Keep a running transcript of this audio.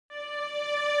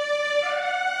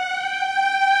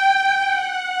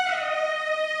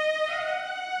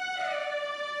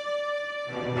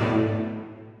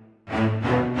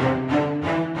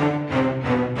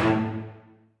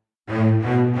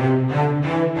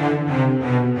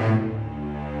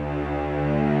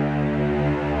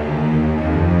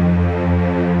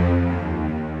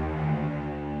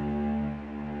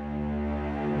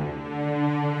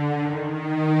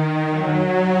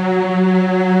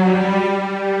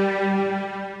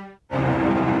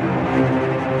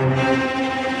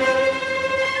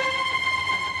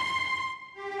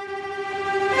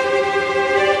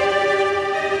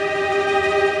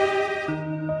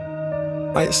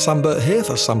it's Burt here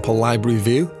for Sample Library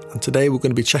Review, and today we're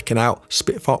going to be checking out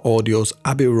Spitfire Audio's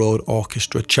Abbey Road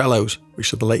Orchestra Cellos,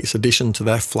 which are the latest addition to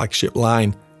their flagship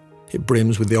line. It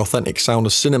brims with the authentic sound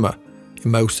of cinema,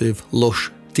 emotive,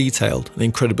 lush, detailed and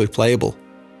incredibly playable.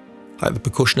 Like the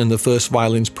percussion in the first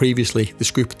violins previously, this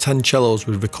group of 10 cellos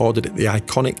was recorded at the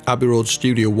iconic Abbey Road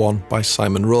Studio 1 by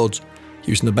Simon Rhodes,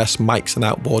 using the best mics and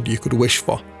outboard you could wish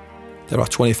for. There are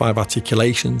 25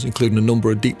 articulations, including a number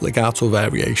of deep legato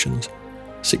variations,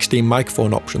 16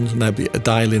 microphone options enabling you to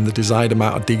dial in the desired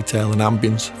amount of detail and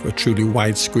ambience for a truly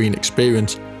widescreen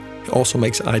experience. It also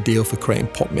makes it ideal for creating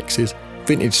pop mixes,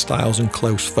 vintage styles and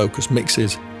close focus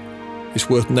mixes. It's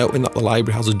worth noting that the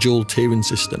library has a dual tiering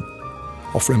system,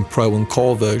 offering pro and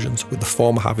core versions, with the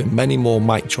former having many more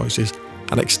mic choices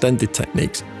and extended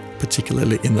techniques,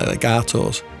 particularly in the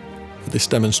legatos. For this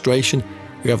demonstration,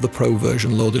 we have the pro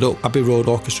version loaded up. Abbey Road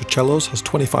Orchestra Cellos has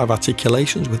 25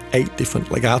 articulations with 8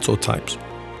 different legato types.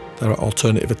 There are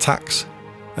alternative attacks,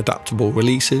 adaptable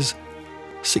releases,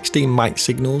 16 mic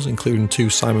signals including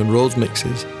 2 Simon Rhodes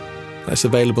mixes, and it's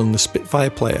available in the Spitfire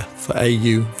player for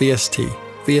AU, VST,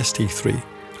 VST3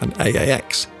 and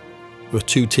AAX. There are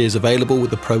 2 tiers available, with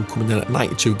the Pro coming in at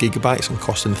 92GB and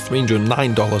costing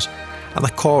 $309, and the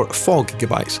Core at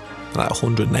 4GB and at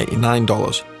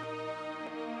 $189.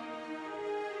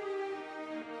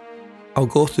 I'll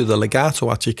go through the legato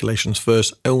articulations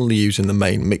first, only using the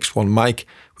main Mix 1 mic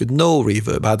with no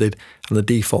reverb added and the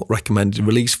default recommended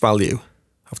release value.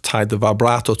 I've tied the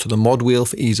vibrato to the mod wheel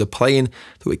for ease of playing,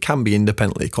 though it can be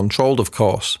independently controlled of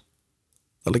course.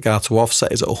 The legato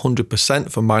offset is at 100%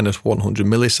 for minus 100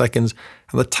 milliseconds,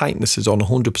 and the tightness is on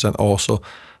 100% also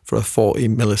for a 40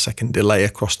 millisecond delay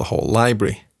across the whole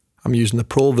library. I'm using the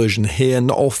Pro version here.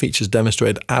 Not all features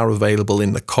demonstrated are available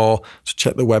in the Core, so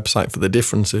check the website for the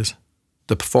differences.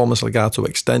 The Performance Legato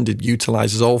Extended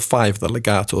utilises all 5 of the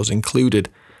legatos included.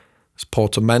 There's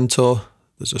portamento,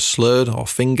 there's a slurred or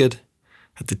fingered,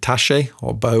 a detache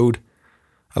or bowed,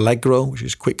 allegro, which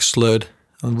is quick slurred,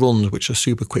 and runs, which are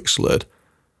super quick slurred.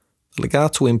 The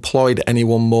legato employed at any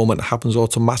one moment happens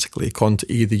automatically according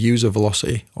to either user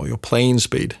velocity or your playing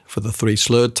speed for the 3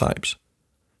 slurred types.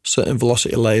 Certain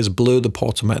velocity layers blur the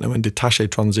portamento and detache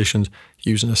transitions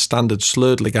using a standard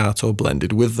slurred legato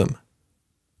blended with them.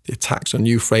 The attacks on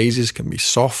new phrases can be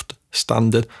soft,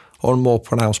 standard, or more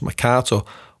pronounced marcato,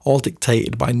 all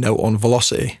dictated by note on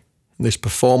velocity. In this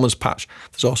performance patch,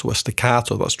 there's also a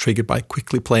staccato that's triggered by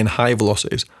quickly playing high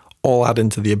velocities, all adding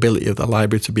to the ability of the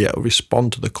library to be able to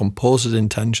respond to the composer's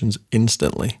intentions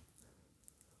instantly.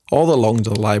 All the longs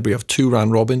of the library have 2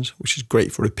 round robins, which is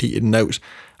great for repeated notes,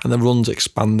 and the runs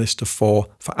expand this to 4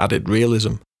 for added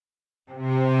realism.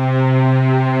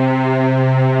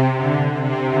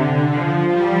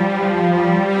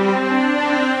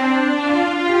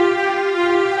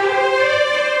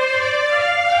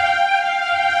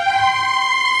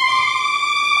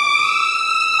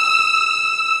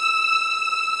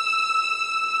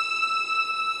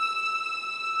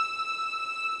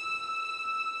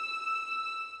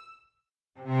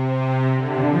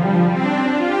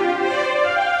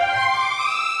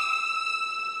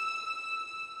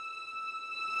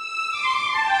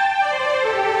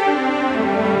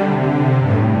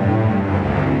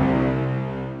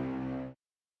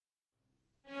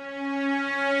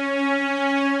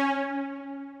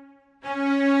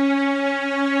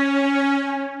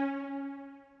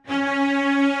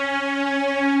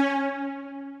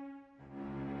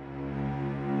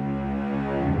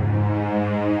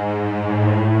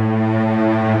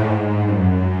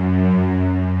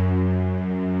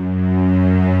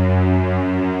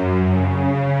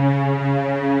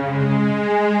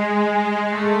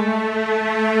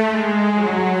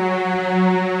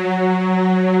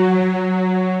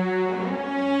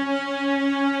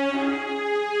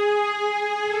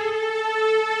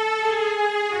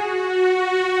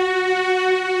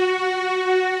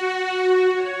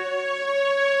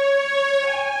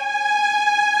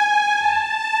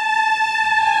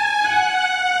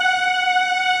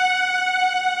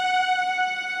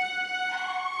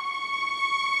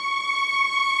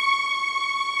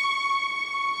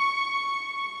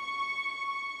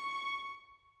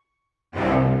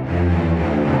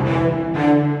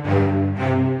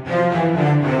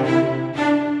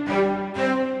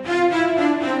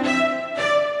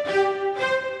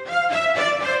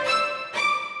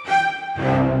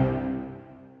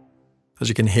 As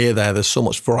you can hear there's so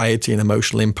much variety and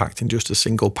emotional impact in just a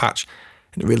single patch,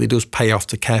 and it really does pay off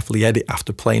to carefully edit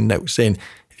after playing notes in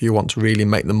if you want to really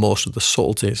make the most of the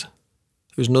subtleties.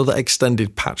 There's another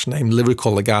extended patch named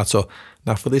Lyrical Legato.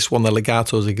 Now for this one, the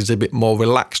legatos exhibit more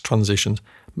relaxed transitions,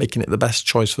 making it the best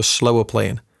choice for slower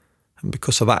playing. and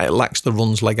because of that it lacks the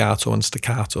runs, legato and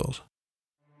staccatos.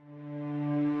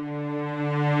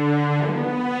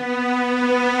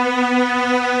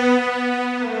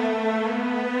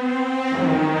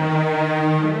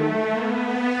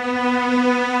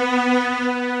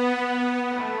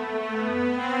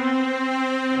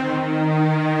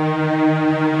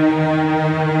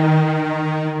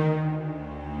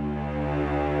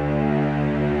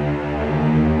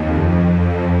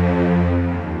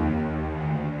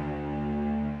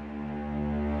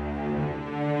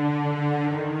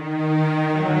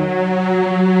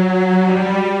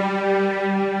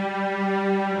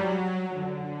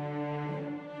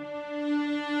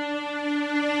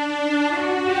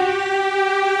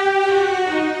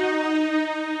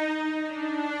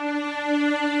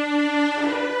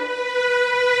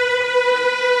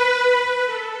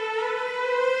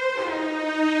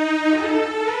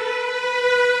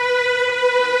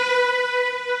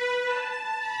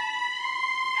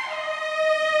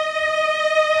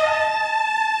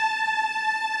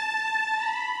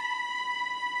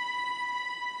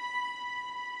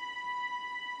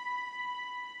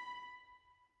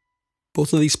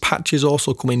 Both of these patches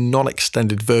also come in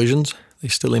non-extended versions. They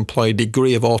still employ a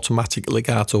degree of automatic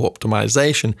legato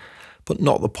optimization, but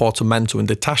not the portamento and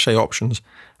detache options,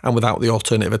 and without the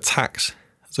alternative attacks.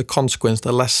 As a consequence,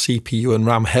 they're less CPU and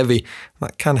RAM heavy, and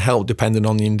that can help depending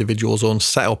on the individual's own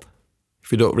setup.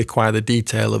 If you don't require the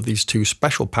detail of these two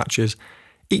special patches,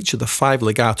 each of the 5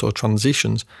 legato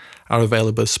transitions are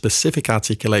available as specific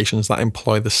articulations that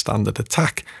employ the standard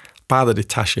attack, bar the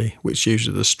detache, which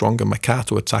uses the stronger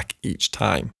marcato attack each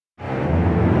time.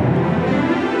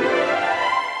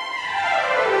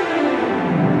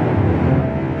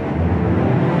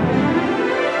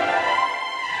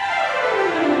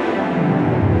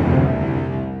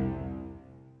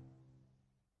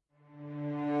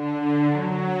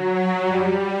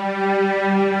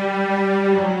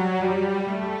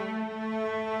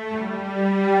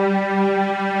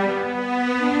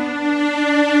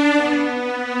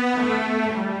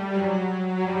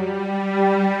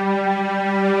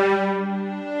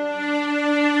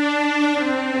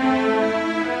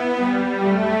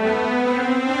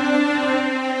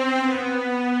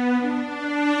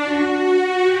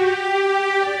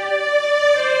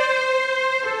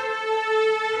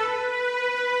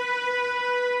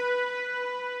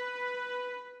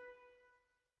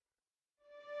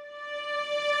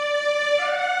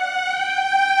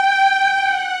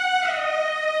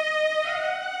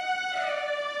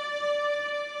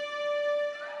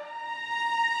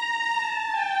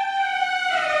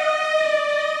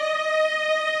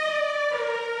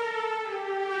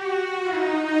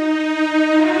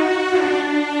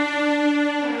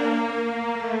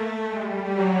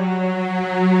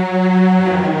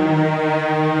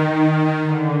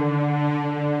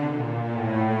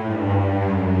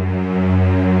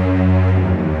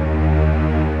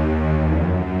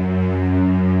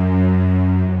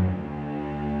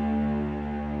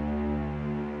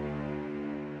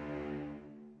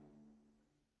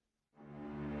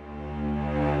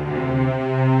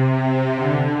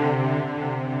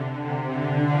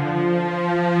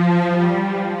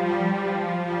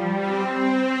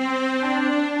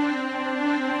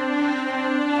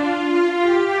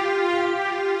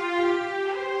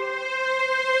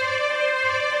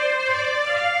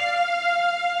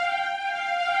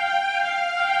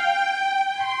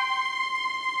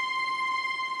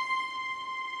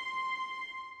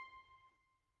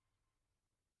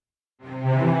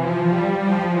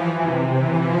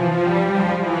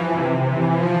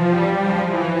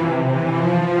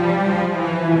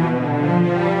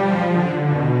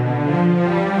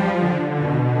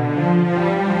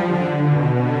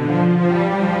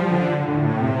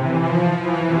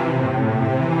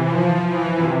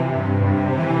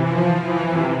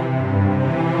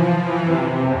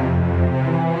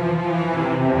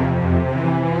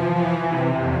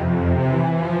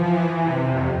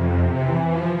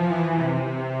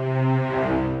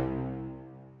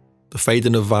 The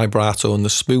fading of vibrato and the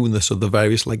smoothness of the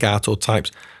various legato types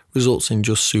results in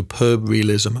just superb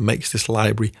realism and makes this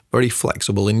library very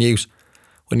flexible in use.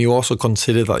 When you also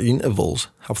consider that the intervals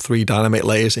have 3 dynamic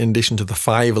layers in addition to the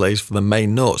 5 layers for the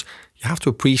main notes, you have to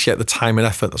appreciate the time and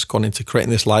effort that's gone into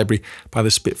creating this library by the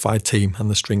Spitfire team and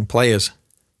the string players.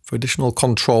 For additional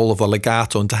control of the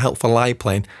legato and to help for live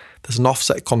playing, there's an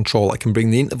offset control that can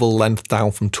bring the interval length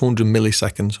down from 200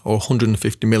 milliseconds or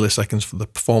 150 milliseconds for the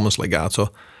performance legato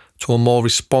to a more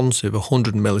responsive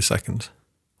 100 milliseconds.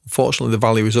 Unfortunately, the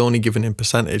value is only given in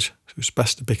percentage, so it's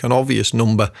best to pick an obvious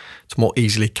number to more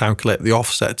easily calculate the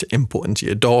offset to input into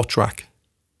your DAW track.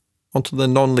 Onto the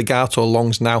non-legato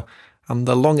longs now, And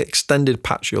the long extended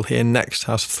patch you'll hear next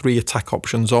has 3 attack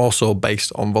options also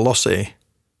based on velocity.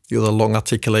 The other long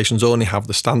articulations only have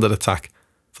the standard attack.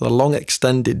 For the long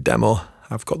extended demo,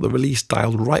 I've got the release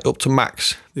dialed right up to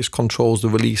max. This controls the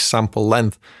release sample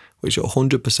length, which at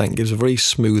 100% gives a very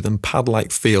smooth and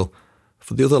pad-like feel.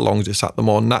 For the other longs, it's at the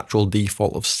more natural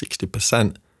default of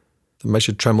 60%. The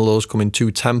measured tremolos come in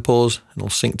 2 tempos and will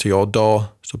sync to your DAW,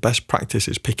 so best practice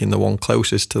is picking the one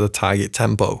closest to the target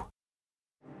tempo.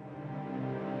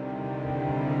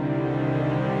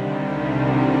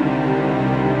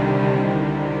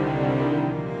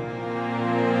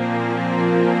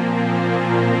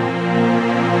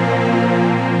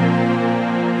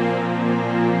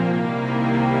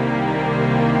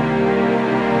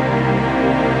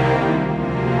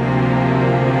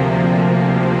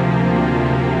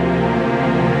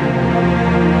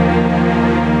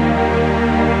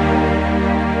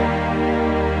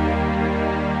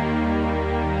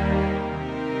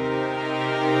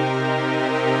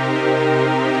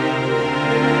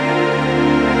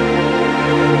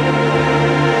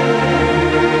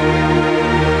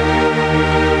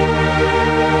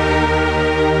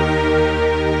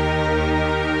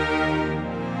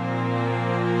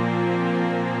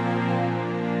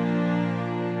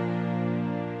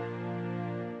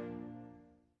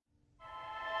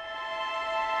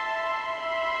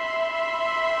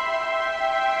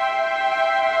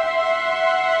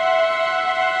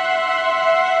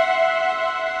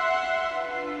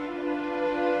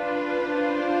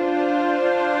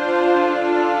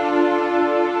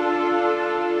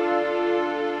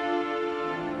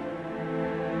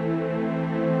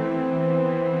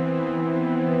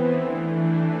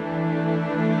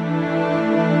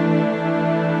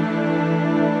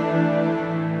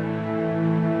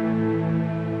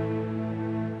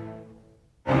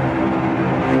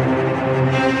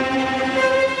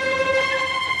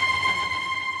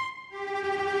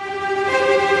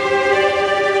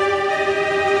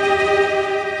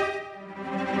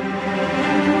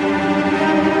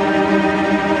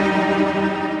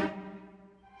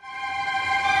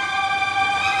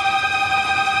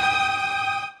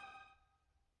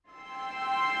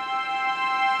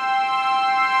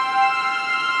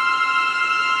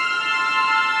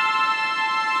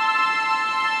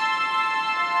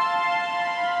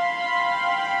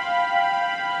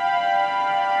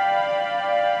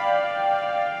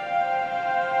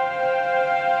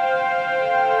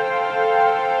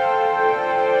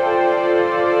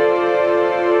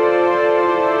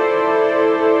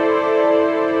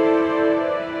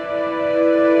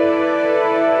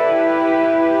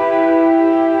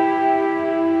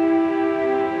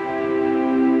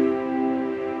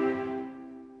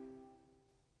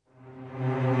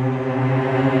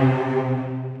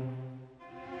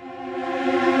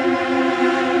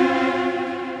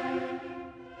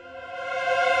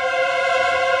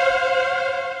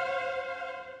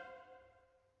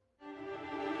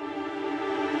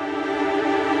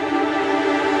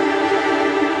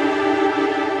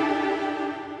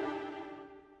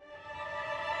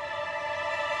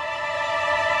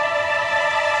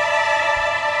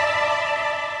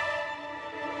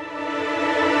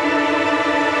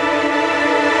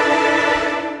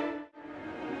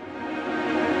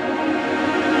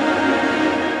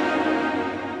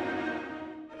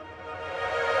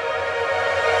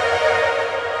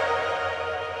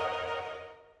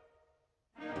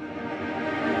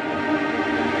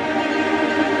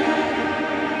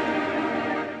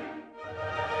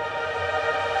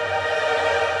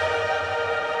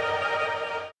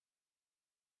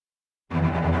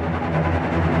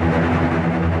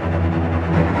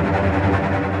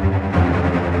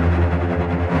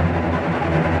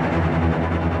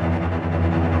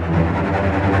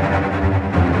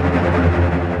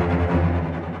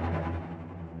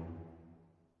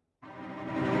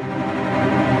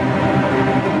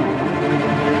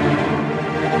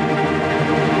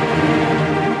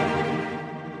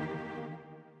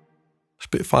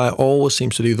 Spitfire always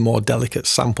seems to do the more delicate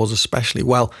samples especially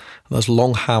well, and those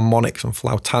long harmonics and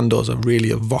flautandos are really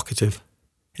evocative.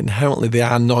 Inherently they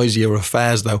are noisier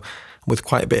affairs though, with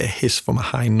quite a bit of hiss from a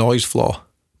high noise floor,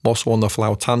 more so on the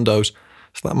flautandos,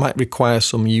 so that might require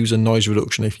some user noise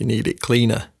reduction if you need it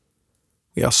cleaner.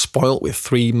 We are spoilt with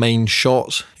 3 main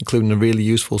shorts, including a really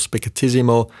useful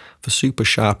spiccatissimo for super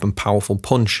sharp and powerful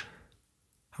punch.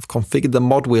 I've configured the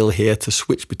mod wheel here to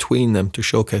switch between them to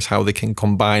showcase how they can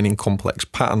combine in complex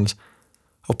patterns.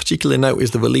 Of particular note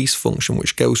is the release function,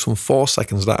 which goes from 4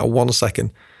 seconds down to 1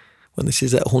 second. When this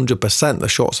is at 100%, the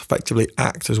shorts effectively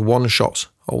act as one shots,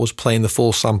 always playing the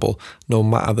full sample, no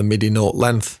matter the MIDI note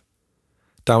length.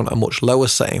 Down at a much lower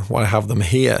setting, where I have them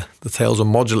here, the tails are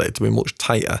modulated to be much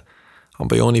tighter, and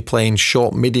by only playing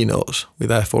short MIDI notes, we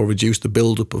therefore reduce the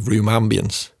build-up of room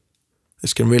ambience.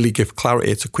 This can really give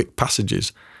clarity to quick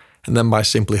passages, and then by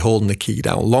simply holding the key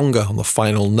down longer on the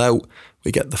final note,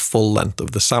 we get the full length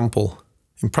of the sample.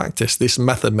 In practice, this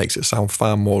method makes it sound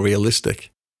far more realistic.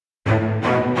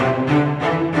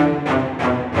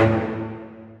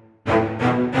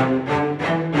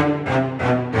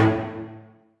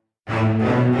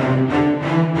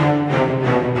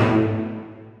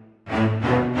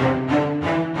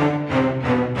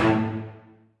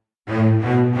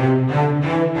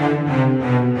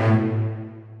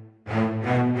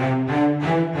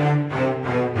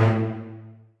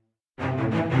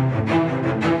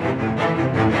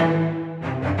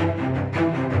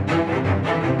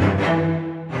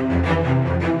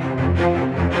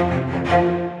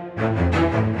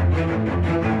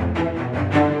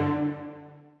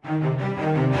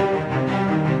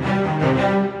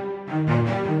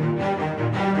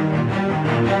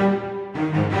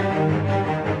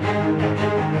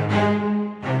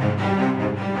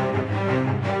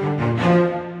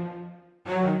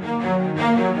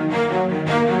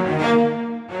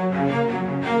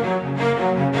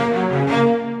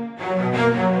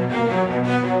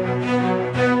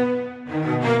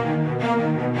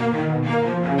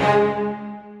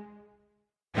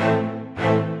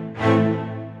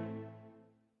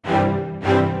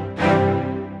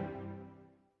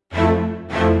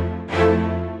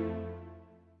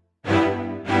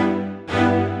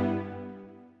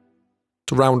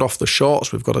 To round off the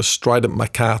shorts, we've got a strident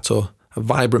marcato, a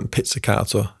vibrant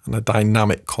pizzicato, and a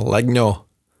dynamic collegno.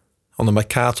 On the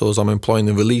marcatos, I'm employing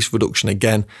the release reduction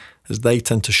again, as they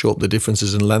tend to show up the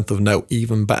differences in length of note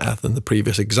even better than the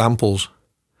previous examples.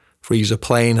 For ease of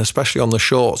playing, especially on the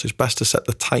shorts, it's best to set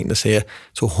the tightness here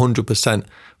to 100%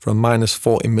 for a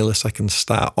 -40 millisecond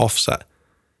start offset.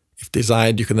 If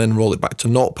desired, you can then roll it back to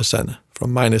 0% for a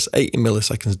 -80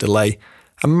 milliseconds delay,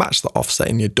 and match the offset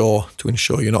in your DAW to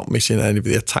ensure you're not missing any of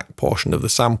the attack portion of the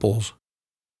samples.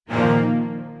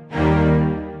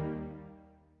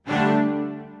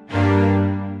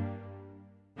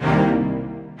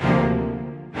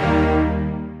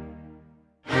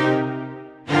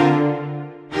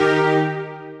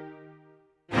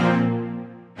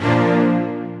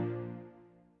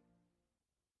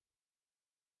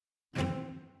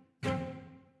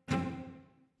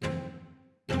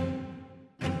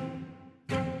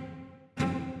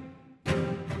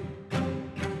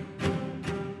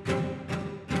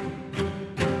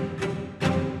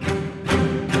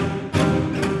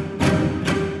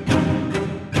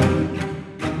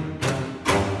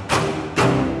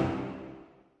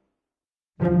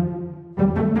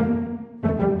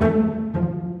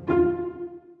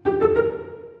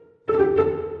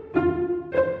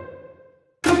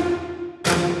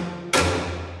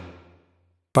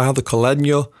 Bar the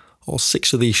collegno, all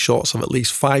 6 of these shorts have at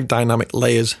least 5 dynamic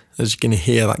layers. As you can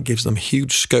hear, that gives them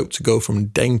huge scope to go from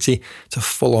dainty to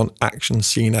full-on action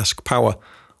scene-esque power,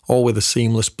 all with a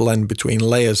seamless blend between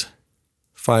layers.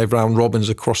 5 round robins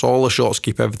across all the shorts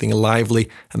keep everything lively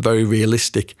and very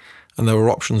realistic, and there are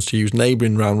options to use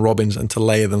neighbouring round robins and to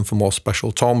layer them for more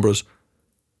special timbres.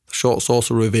 The shorts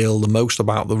also reveal the most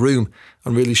about the room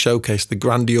and really showcase the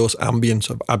grandiose ambience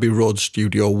of Abbey Road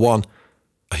Studio 1.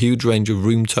 A huge range of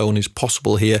room tone is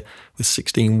possible here, with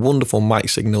 16 wonderful mic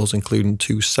signals, including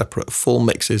 2 separate full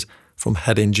mixes from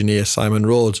head engineer Simon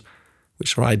Rhodes,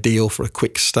 which are ideal for a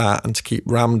quick start and to keep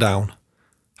RAM down.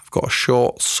 I've got a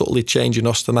short, subtly changing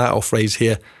ostinato phrase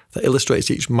here that illustrates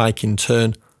each mic in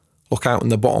turn. Look out in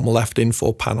the bottom left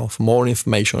info panel for more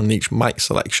information on each mic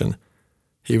selection.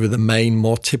 Here are the main,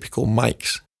 more typical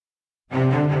mics.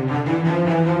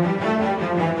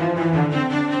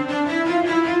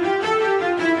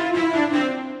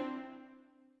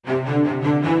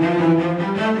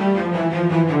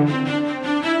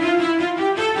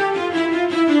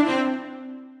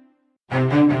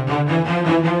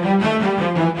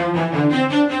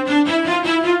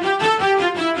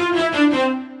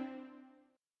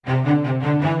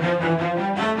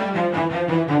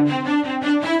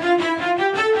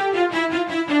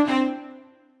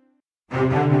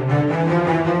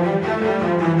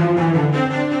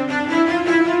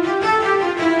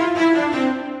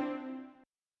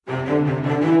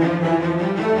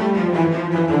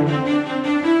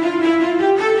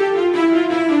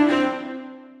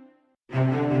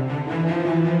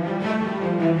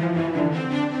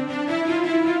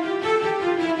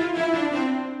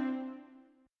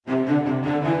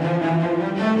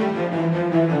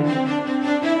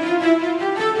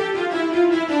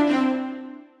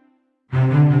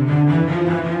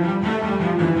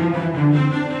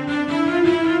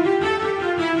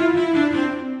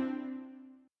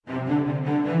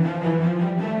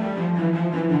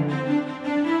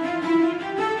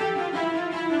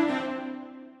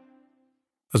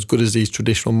 As good as these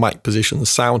traditional mic positions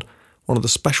sound, one of the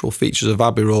special features of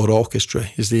Abbey Road Orchestra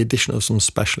is the addition of some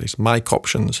specialist mic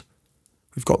options.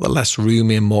 We've got the less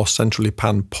roomy and more centrally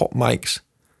panned pop mics,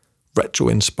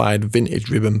 retro-inspired vintage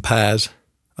ribbon pairs,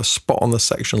 a spot on the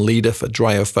section leader for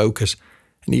drier focus,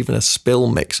 and even a spill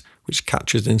mix which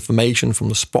captures information from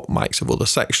the spot mics of other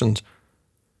sections.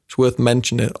 It's worth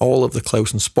mentioning that all of the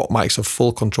close and spot mics have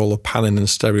full control of panning and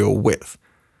stereo width,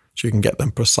 so you can get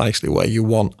them precisely where you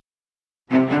want.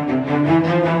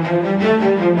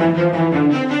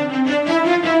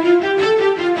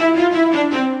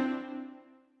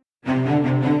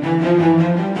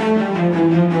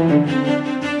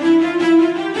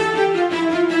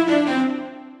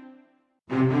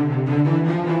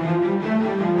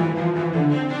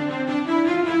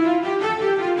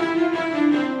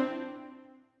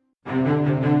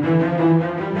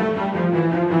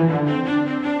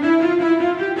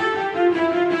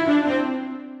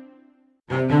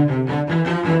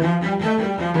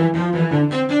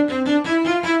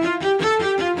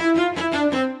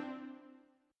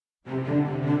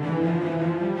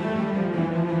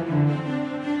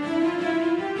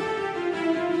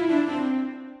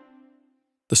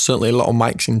 There's certainly a lot of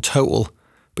mics in total,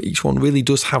 but each one really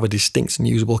does have a distinct and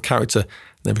usable character, and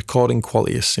the recording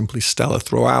quality is simply stellar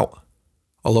throughout.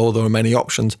 Although there are many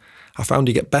options, I found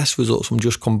you get best results from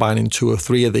just combining 2 or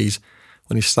 3 of these.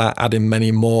 When you start adding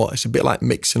many more, it's a bit like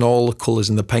mixing all the colours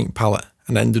in the paint palette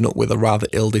and ending up with a rather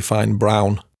ill-defined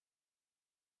brown.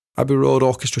 Abbey Road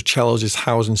Orchestra Cellos is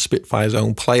housed in Spitfire's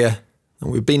own player,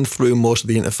 and we've been through most of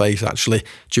the interface actually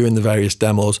during the various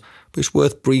demos, but it's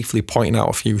worth briefly pointing out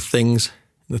a few things.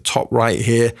 In the top right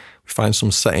here, we find some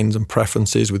settings and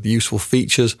preferences with useful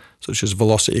features such as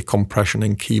velocity compression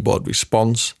and keyboard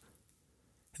response.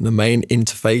 In the main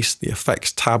interface, the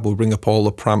effects tab will bring up all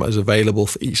the parameters available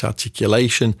for each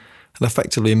articulation and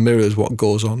effectively mirrors what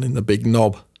goes on in the big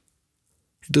knob.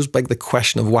 It does beg the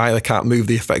question of why they can't move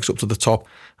the effects up to the top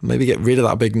and maybe get rid of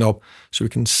that big knob so we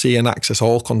can see and access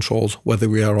all controls whether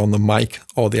we are on the mic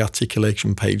or the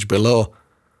articulation page below.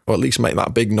 Or at least make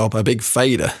that big knob a big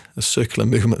fader, as circular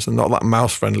movements are not that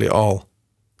mouse friendly at all.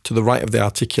 To the right of the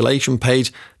articulation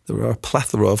page, there are a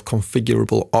plethora of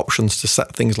configurable options to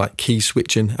set things like key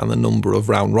switching and the number of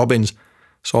round robins.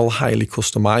 It's all highly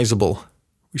customizable,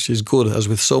 which is good as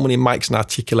with so many mics and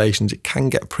articulations it can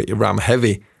get pretty RAM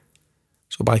heavy.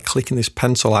 So by clicking this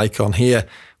pencil icon here,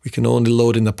 we can only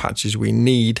load in the patches we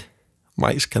need.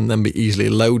 Mics can then be easily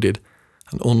loaded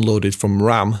and unloaded from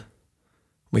RAM.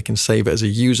 We can save it as a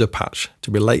user patch to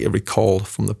be later recalled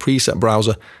from the preset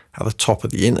browser at the top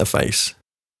of the interface.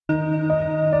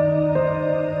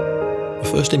 The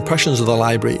first impressions of the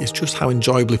library is just how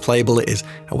enjoyably playable it is,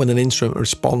 and when an instrument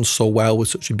responds so well with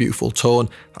such a beautiful tone,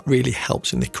 that really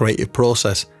helps in the creative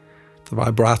process. The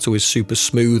vibrato is super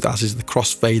smooth, as is the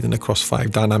crossfade and across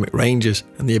 5 dynamic ranges,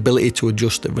 and the ability to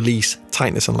adjust the release,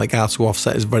 tightness and legato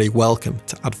offset is very welcome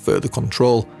to add further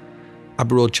control.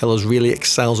 Abbey Road Cellos really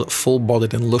excels at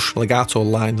full-bodied and lush legato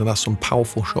lines and has some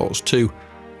powerful shorts too.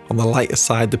 On the lighter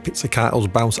side, the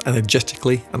pizzicattos bounce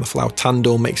energetically and the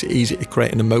flautando makes it easy to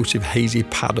create an emotive hazy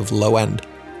pad of low end.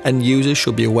 End users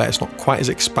should be aware it's not quite as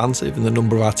expansive in the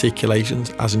number of articulations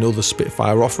as in other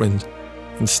Spitfire offerings.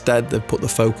 Instead, they've put the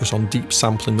focus on deep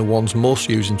sampling, the ones most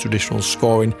used in traditional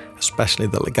scoring, especially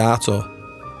the legato.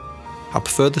 I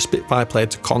prefer the Spitfire player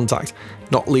to contact,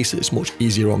 not least as it's much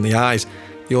easier on the eyes.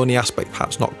 The only aspect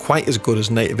perhaps not quite as good as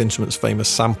Native Instruments' famous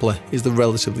sampler is the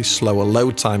relatively slower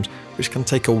load times, which can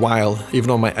take a while even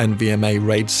on my NVMe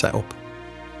RAID setup.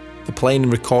 The playing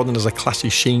and recording has a classy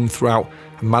sheen throughout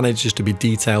and manages to be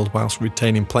detailed whilst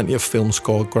retaining plenty of film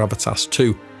score gravitas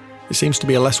too. It seems to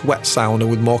be a less wet sound and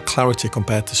with more clarity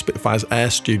compared to Spitfire's Air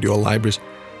Studio libraries,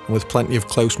 and with plenty of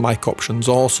close mic options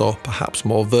also, perhaps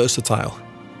more versatile.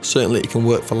 Certainly it can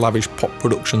work for lavish pop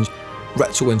productions,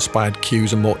 retro-inspired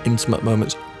cues and more intimate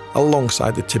moments,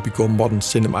 alongside the typical modern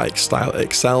cinematic style it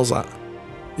excels at.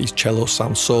 These cellos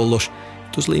sound so lush,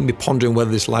 it does leave me pondering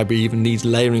whether this library even needs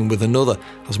layering with another,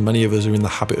 as many of us are in the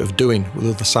habit of doing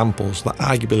with other samples that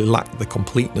arguably lack the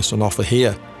completeness on offer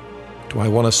here. Do I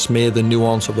want to smear the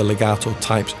nuance of the legato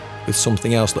types with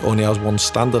something else that only has one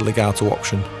standard legato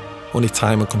option? Only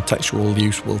time and contextual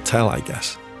use will tell, I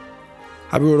guess.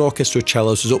 Abbey Road Orchestra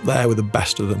Cellos is up there with the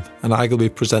best of them, and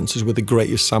arguably presents us with the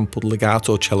greatest sampled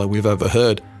legato cello we've ever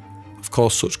heard. Of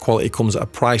course, such quality comes at a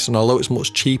price, and although it's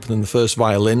much cheaper than the first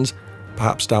violins,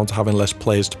 perhaps down to having less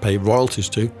players to pay royalties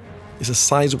to, it's a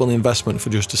sizable investment for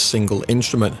just a single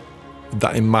instrument. With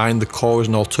that in mind, the core is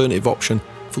an alternative option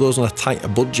for those on a tighter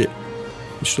budget.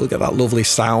 You still get that lovely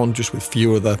sound, just with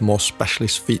fewer of the more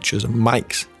specialist features and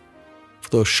mics. For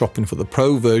those shopping for the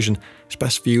Pro version, it's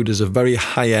best viewed as a very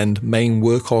high-end main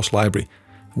workhorse library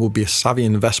and would be a savvy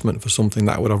investment for something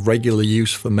that would have regular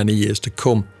use for many years to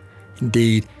come.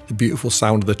 Indeed, the beautiful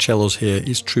sound of the cellos here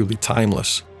is truly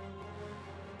timeless.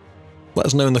 Let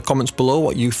us know in the comments below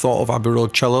what you thought of Abbey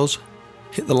Road Cellos.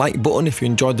 Hit the like button if you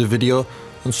enjoyed the video,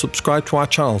 and subscribe to our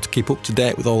channel to keep up to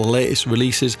date with all the latest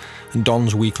releases and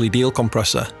Don's weekly deal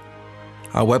compressor.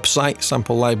 Our website,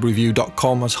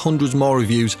 samplelibraryreview.com, has hundreds more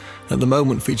reviews and at the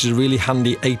moment features a really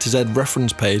handy A to Z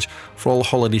reference page for all the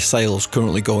holiday sales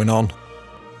currently going on.